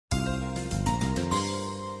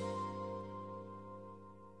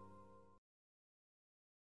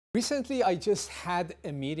Recently, I just had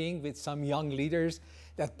a meeting with some young leaders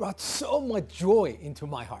that brought so much joy into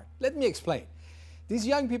my heart. Let me explain. These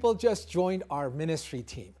young people just joined our ministry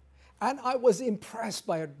team, and I was impressed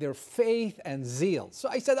by their faith and zeal. So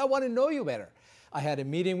I said, I want to know you better. I had a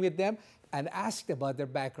meeting with them and asked about their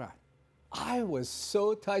background. I was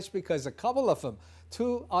so touched because a couple of them,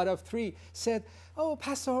 2 out of 3, said, oh,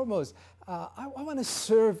 Pastor Hormoz, I want to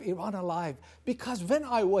serve Iran Alive because when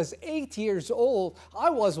I was 8 years old, I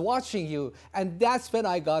was watching you, and that's when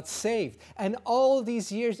I got saved. And all these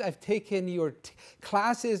years I've taken your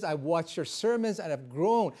classes, I've watched your sermons, and I've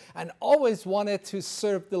grown and always wanted to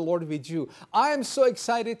serve the Lord with you. I am so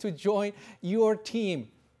excited to join your team.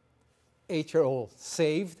 8-year-old,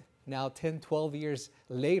 saved, now 10, 12 years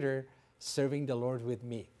later, serving the Lord with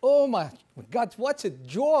me. Oh my God, what a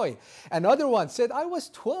joy. Another one said, I was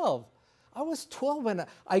 12. I was 12 when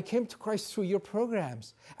I came to Christ through your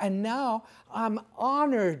programs. And now I'm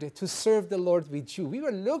honored to serve the Lord with you. We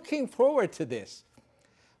were looking forward to this.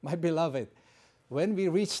 My beloved, when we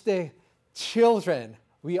reach the children,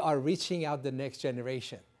 we are reaching out the next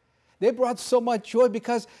generation. They brought so much joy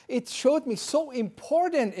because it showed me so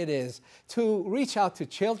important it is to reach out to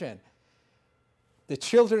children. The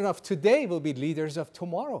children of today will be leaders of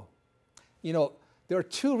tomorrow. You know, there are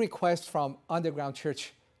 2 requests from Underground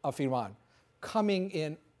Church of Iran coming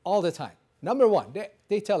in all the time. Number 1,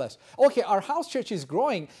 they tell us, okay, our house church is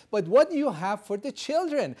growing, but what do you have for the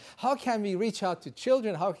children? How can we reach out to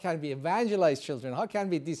children? How can we evangelize children? How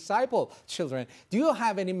can we disciple children? Do you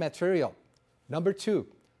have any material? Number 2,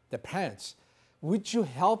 the parents, would you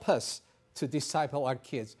help us to disciple our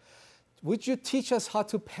kids? Would you teach us how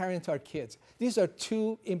to parent our kids? These are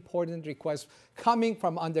 2 important requests coming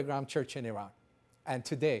from Underground Church in Iran. And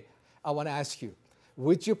today, I want to ask you,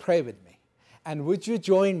 would you pray with me? And would you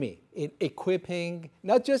join me in equipping,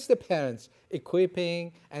 not just the parents,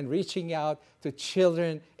 equipping and reaching out to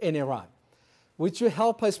children in Iran? Would you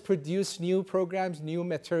help us produce new programs, new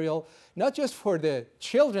material, not just for the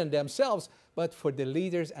children themselves, but for the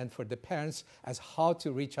leaders and for the parents as how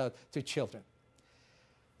to reach out to children?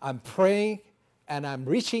 I'm praying and I'm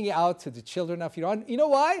reaching out to the children of Iran. You know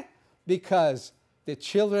why? Because the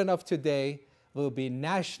children of today will be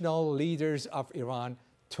national leaders of Iran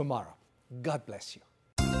tomorrow. God bless you.